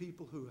to be the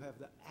people who have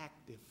the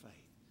active faith.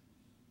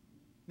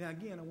 Now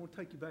again, I want to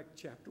take you back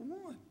to chapter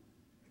 1.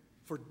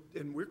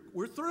 And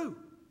we're through.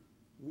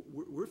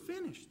 We're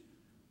finished.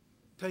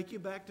 Take you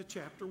back to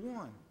chapter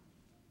 1.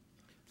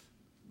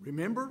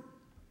 Remember,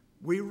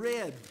 we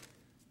read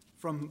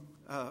from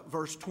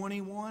verse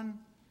 21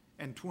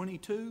 and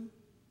 22.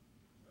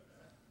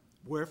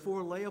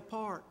 Wherefore lay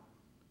apart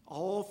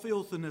all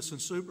filthiness and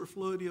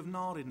superfluity of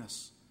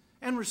naughtiness,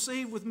 and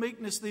receive with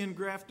meekness the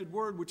engrafted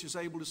word which is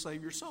able to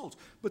save your souls.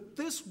 But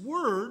this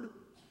word,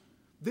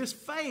 this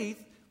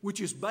faith, which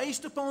is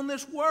based upon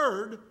this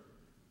word,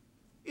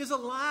 is a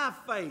live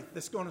faith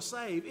that's going to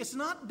save. It's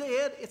not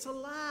dead, it's a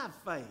live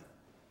faith.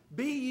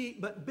 Be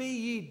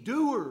ye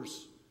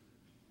doers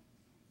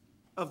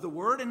of the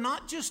word, and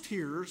not just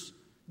hearers,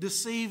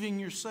 deceiving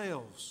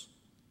yourselves.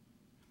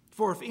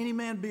 For if any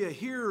man be a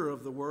hearer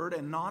of the word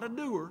and not a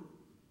doer,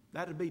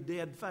 that would be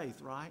dead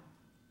faith, right?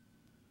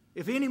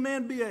 If any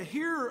man be a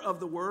hearer of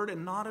the word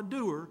and not a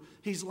doer,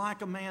 he's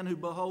like a man who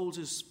beholds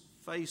his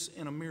face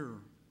in a mirror.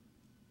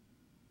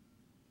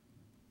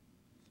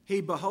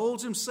 He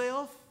beholds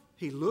himself,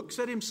 he looks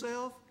at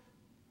himself,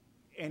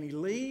 and he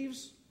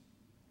leaves.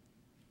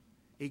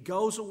 He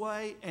goes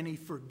away and he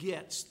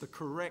forgets the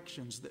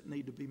corrections that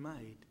need to be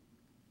made.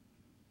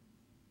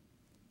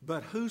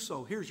 But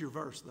whoso, here's your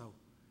verse though.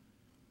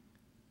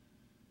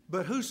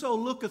 But whoso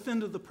looketh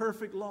into the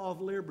perfect law of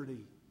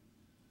liberty,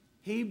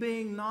 he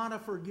being not a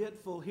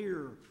forgetful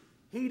hearer.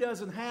 He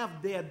doesn't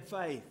have dead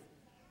faith.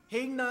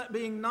 He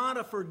being not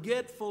a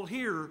forgetful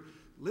hearer,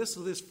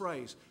 listen to this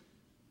phrase,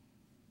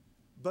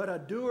 but a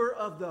doer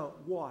of the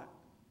what?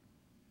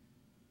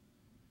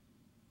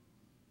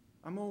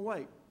 I'm going to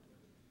wait.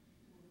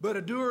 But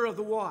a doer of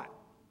the what?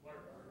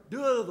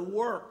 Doer of the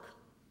work.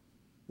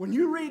 When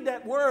you read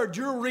that word,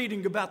 you're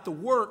reading about the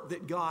work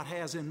that God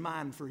has in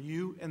mind for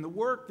you and the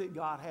work that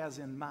God has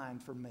in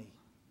mind for me.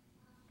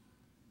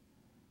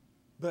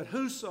 But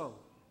whoso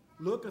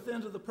looketh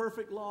into the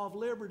perfect law of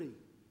liberty,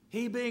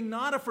 he being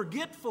not a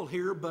forgetful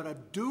hearer, but a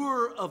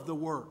doer of the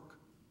work,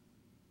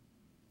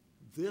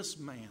 this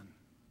man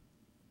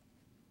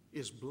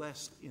is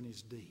blessed in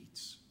his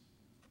deeds.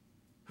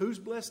 Who's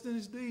blessed in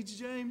his deeds,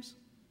 James?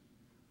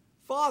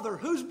 Father,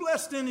 who's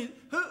blessed in it?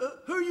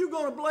 Who are you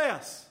going to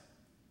bless?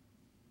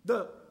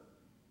 The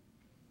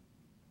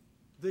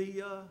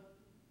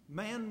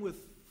man with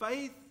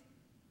faith,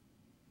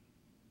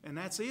 and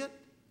that's it?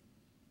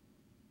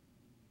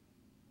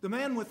 The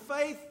man with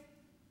faith,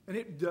 and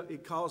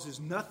it causes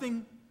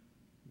nothing?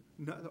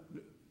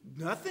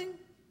 Nothing?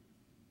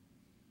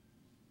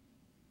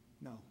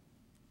 No,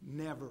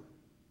 never.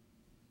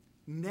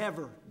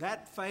 Never.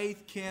 That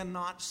faith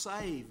cannot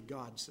save,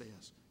 God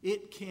says.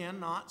 It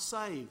cannot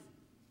save.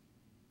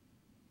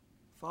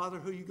 Father,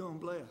 who are you going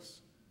to bless?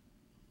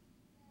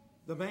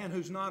 The man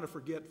who's not a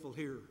forgetful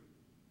hearer,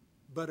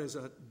 but is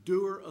a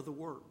doer of the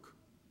work.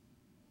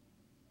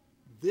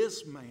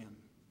 This man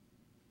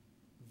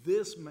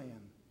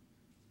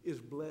is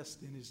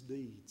blessed in his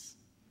deeds.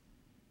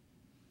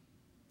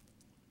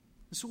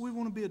 And so we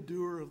want to be a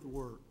doer of the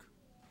work.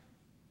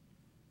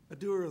 A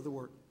doer of the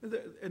work. And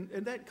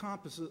that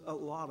encompasses a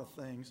lot of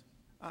things,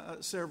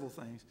 several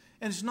things.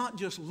 And it's not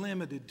just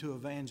limited to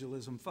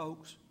evangelism,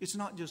 folks. It's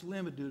not just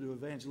limited to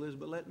evangelism,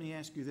 but let me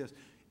ask you this.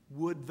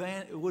 Would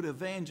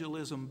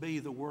evangelism be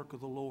the work of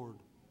the Lord?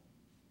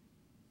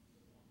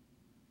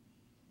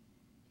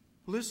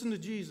 Listen to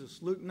Jesus,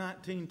 Luke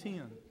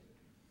 19:10.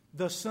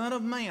 The Son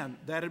of Man,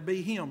 that'd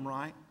be him,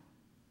 right?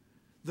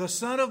 The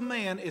Son of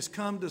Man is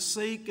come to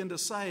seek and to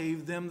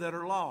save them that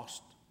are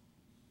lost.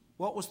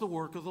 What was the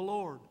work of the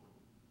Lord?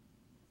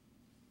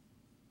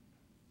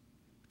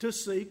 To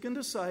seek and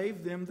to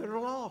save them that are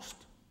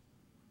lost.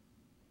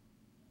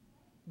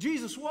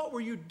 Jesus, what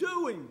were you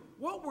doing?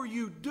 What were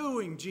you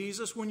doing,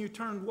 Jesus, when you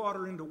turned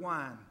water into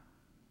wine?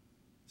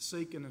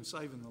 Seeking and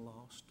saving the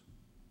lost.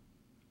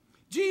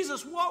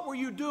 Jesus, what were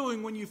you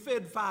doing when you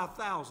fed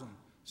 5,000?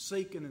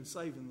 Seeking and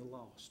saving the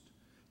lost.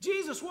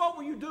 Jesus, what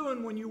were you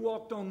doing when you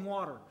walked on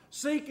water?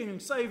 Seeking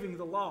and saving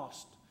the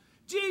lost.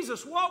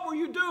 Jesus, what were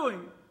you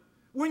doing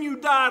when you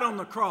died on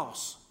the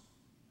cross?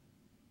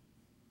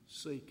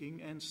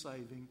 Seeking and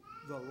saving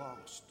the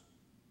lost.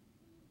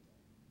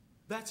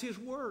 That's his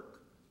work.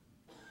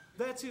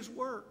 That's his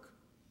work.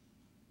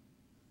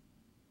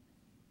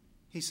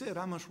 He said,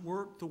 I must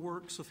work the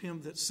works of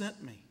him that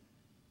sent me.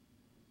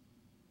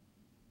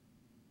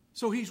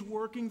 So he's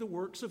working the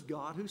works of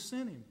God who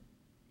sent him.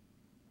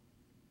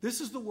 This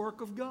is the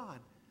work of God.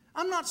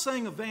 I'm not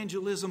saying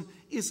evangelism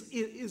is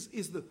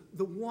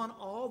the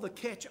one-all, the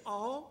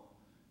catch-all,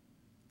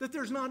 that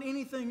there's not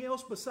anything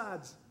else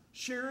besides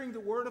sharing the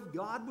Word of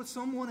God with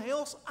someone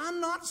else. I'm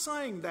not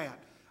saying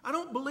that. I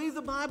don't believe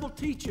the Bible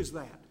teaches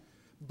that.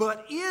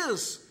 But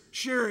is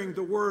sharing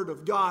the Word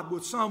of God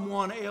with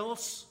someone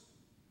else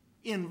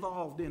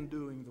involved in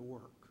doing the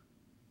work?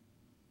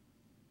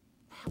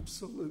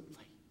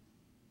 Absolutely.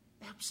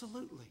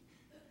 Absolutely.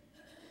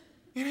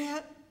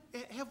 And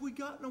have we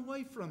gotten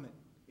away from it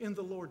in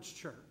the Lord's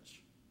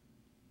church?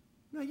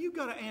 Now, you've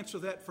got to answer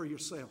that for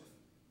yourself.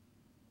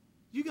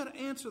 You've got to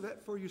answer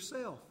that for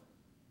yourself.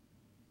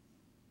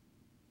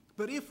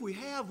 But if we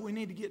have, we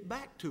need to get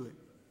back to it.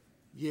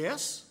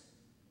 Yes.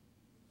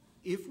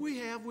 If we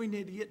have, we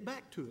need to get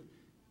back to it.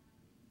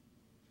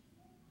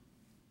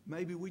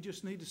 Maybe we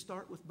just need to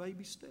start with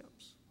baby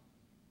steps.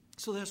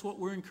 So that's what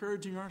we're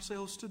encouraging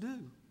ourselves to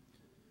do.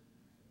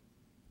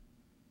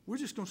 We're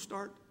just going to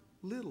start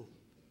little.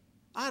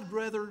 I'd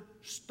rather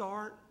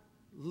start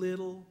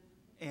little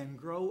and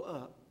grow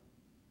up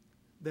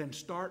than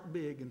start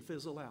big and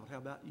fizzle out. How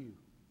about you?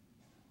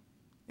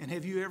 And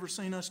have you ever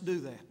seen us do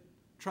that?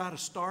 Try to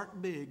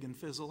start big and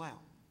fizzle out.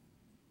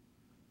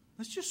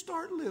 Let's just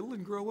start little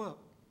and grow up.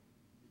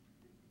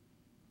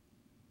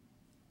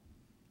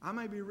 I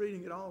may be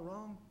reading it all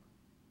wrong,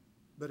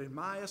 but in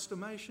my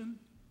estimation,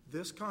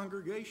 this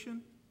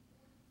congregation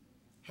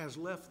has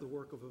left the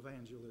work of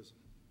evangelism.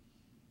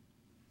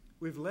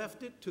 We've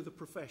left it to the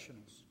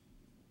professionals.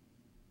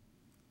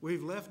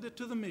 We've left it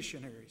to the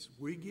missionaries.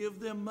 We give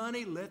them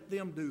money, let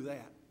them do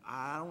that.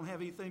 I don't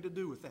have anything to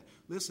do with that.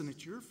 Listen,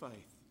 it's your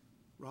faith,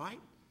 right?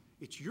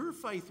 It's your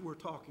faith we're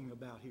talking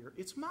about here.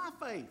 It's my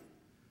faith.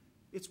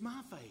 It's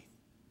my faith.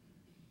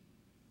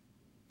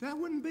 That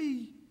wouldn't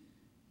be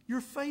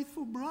your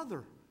faithful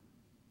brother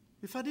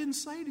if I didn't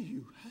say to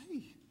you,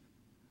 hey,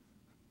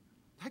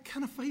 that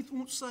kind of faith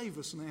won't save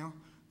us now.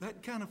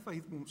 That kind of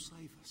faith won't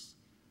save us.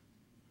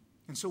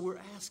 And so we're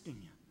asking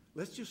you,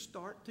 let's just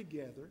start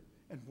together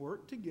and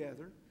work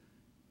together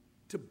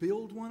to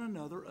build one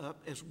another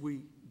up as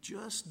we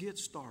just get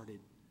started.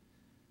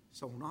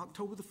 So on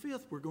October the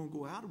 5th, we're going to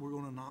go out and we're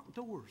going to knock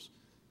doors.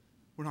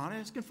 We're not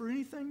asking for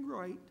anything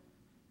great.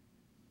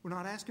 We're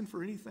not asking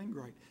for anything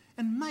great.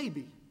 And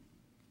maybe,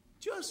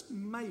 just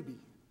maybe,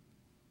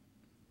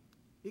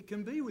 it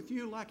can be with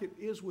you like it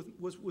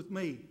was with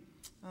me.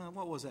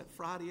 What was that,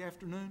 Friday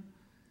afternoon?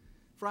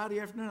 Friday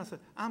afternoon, I said,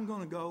 I'm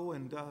going to go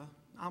and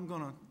I'm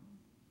going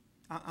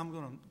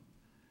to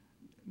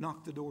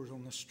knock the doors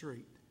on the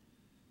street.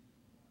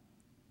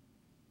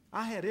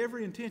 I had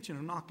every intention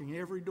of knocking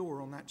every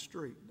door on that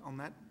street, on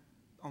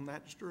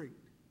that street.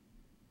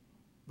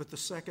 But the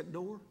second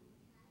door,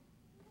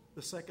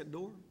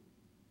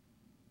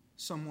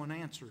 someone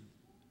answered.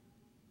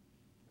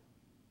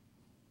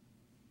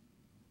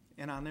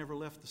 And I never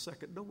left the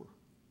second door.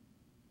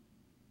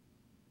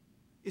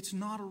 It's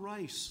not a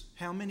race.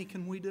 How many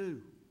can we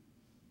do?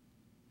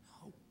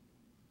 No.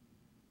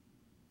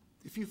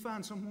 If you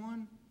find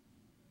someone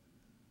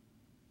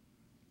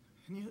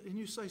and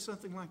you say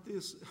something like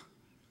this,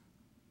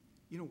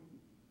 you know,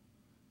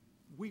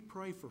 we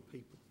pray for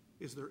people.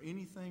 Is there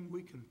anything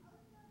we can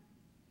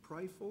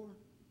pray for?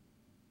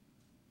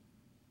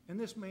 And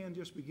this man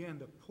just began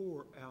to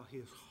pour out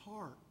his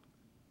heart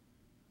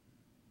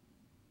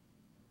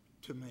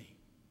to me.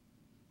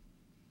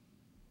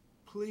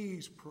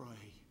 Please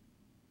pray.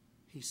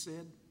 He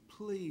said,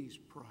 please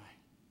pray.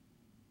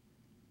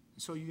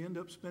 And so you end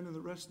up spending the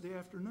rest of the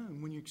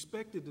afternoon. When you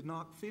expected to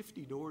knock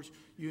 50 doors,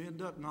 you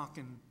end up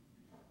knocking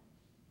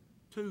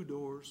 2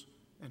 doors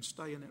and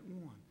staying at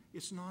 1.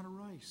 It's not a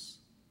race.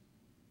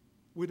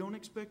 We don't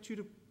expect you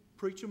to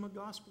preach them a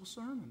gospel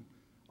sermon.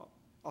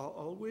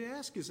 All we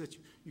ask is that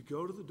you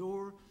go to the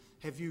door.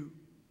 Have you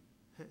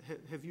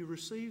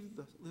received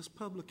this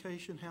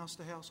publication, House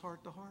to House,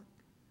 Heart to Heart?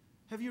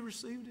 Have you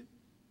received it?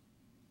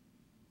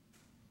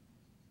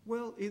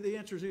 Well, the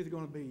answer is either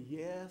going to be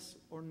yes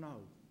or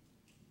no.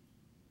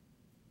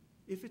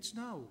 If it's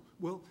no,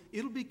 well,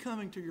 it'll be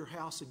coming to your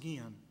house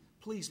again.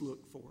 Please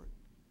look for it.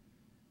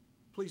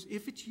 Please,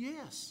 if it's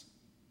yes,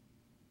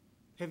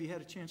 have you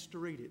had a chance to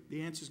read it?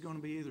 The answer is going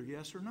to be either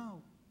yes or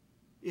no.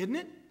 Isn't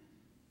it?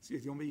 It's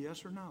either going to be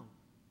yes or no.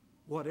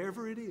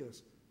 Whatever it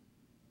is.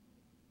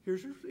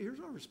 Here's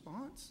our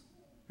response.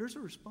 Here's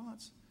our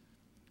response.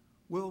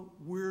 Well,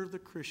 we're the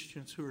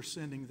Christians who are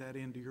sending that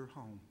into your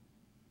home.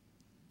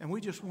 And we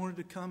just wanted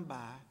to come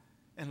by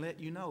and let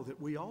you know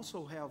that we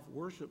also have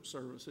worship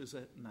services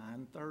at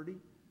 9:30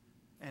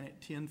 and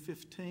at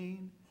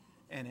 10:15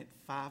 and at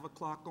 5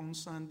 o'clock on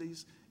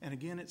Sundays and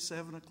again at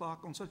 7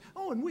 o'clock on Sundays.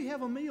 Oh, and we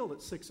have a meal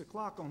at 6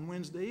 o'clock on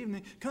Wednesday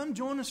evening. Come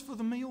join us for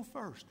the meal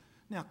first.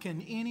 Now,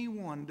 can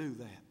anyone do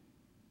that?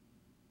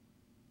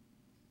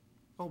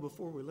 Oh,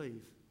 before we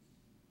leave,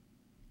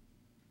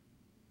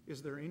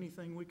 is there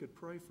anything we could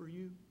pray for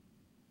you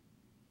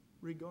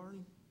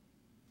regarding?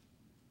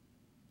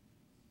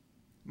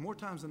 More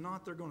times than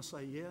not, they're going to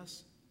say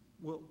yes.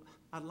 Well,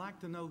 I'd like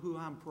to know who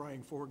I'm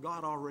praying for.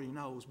 God already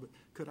knows, but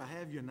could I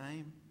have your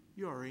name?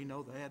 You already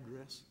know the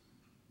address.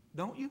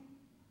 Don't you?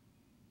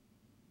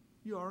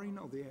 You already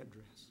know the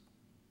address.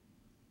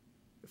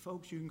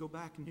 Folks, you can go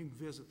back and you can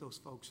visit those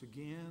folks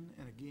again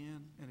and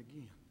again and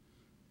again.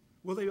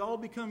 Will they all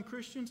become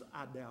Christians?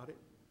 I doubt it.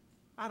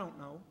 I don't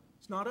know.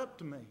 It's not up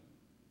to me.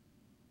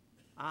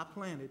 I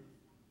planted.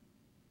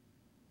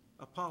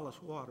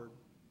 Apollos watered.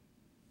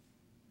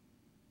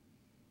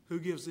 Who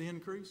gives the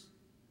increase?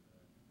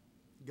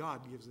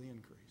 God gives the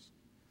increase.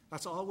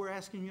 That's all we're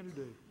asking you to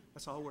do.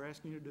 That's all we're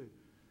asking you to do.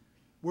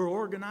 We're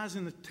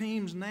organizing the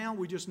teams now.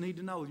 We just need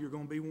to know you're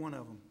going to be one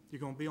of them.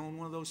 You're going to be on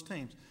one of those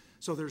teams.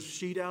 So there's a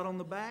sheet out on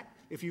the back.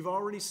 If you've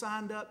already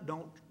signed up,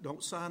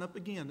 don't sign up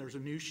again. There's a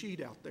new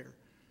sheet out there.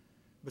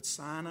 But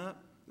sign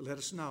up. Let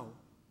us know.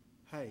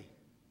 Hey,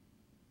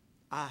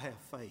 I have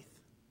faith.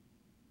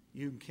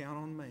 You can count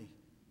on me.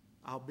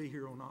 I'll be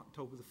here on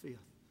October the 5th.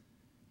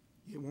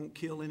 It won't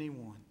kill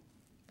anyone.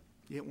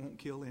 It won't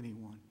kill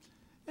anyone.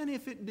 And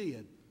if it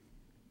did,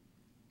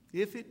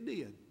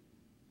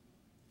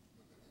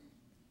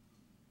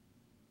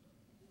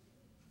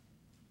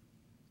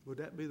 would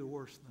that be the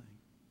worst thing?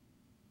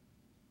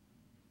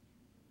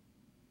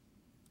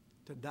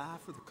 To die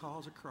for the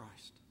cause of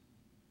Christ?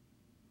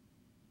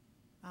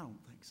 I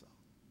don't think so.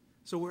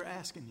 So we're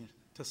asking you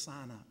to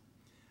sign up.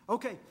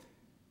 Okay,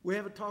 we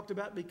haven't talked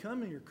about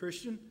becoming a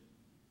Christian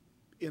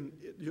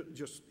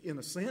just in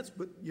a sense,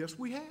 but yes,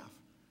 we have.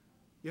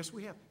 Yes,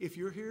 we have. If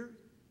you're here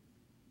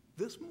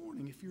this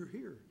morning, if you're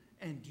here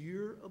and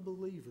you're a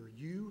believer,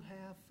 you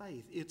have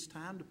faith, it's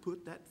time to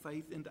put that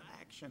faith into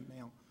action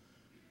now.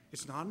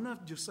 It's not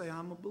enough to just say,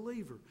 I'm a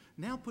believer.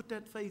 Now put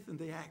that faith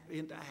into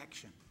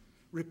action.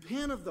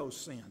 Repent of those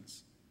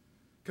sins.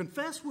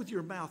 Confess with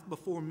your mouth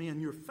before men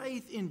your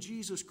faith in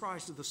Jesus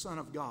Christ as the Son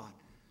of God.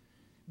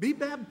 Be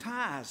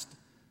baptized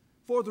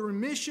for the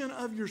remission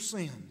of your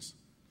sins.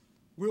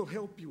 We'll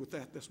help you with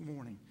that this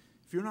morning.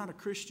 If you're not a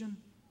Christian,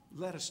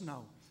 let us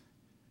know.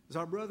 As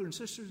our brothers and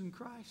sisters in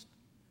Christ,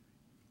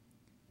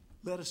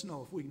 let us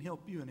know if we can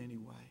help you in any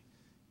way.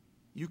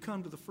 You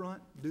come to the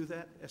front, do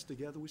that as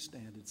together we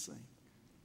stand and sing.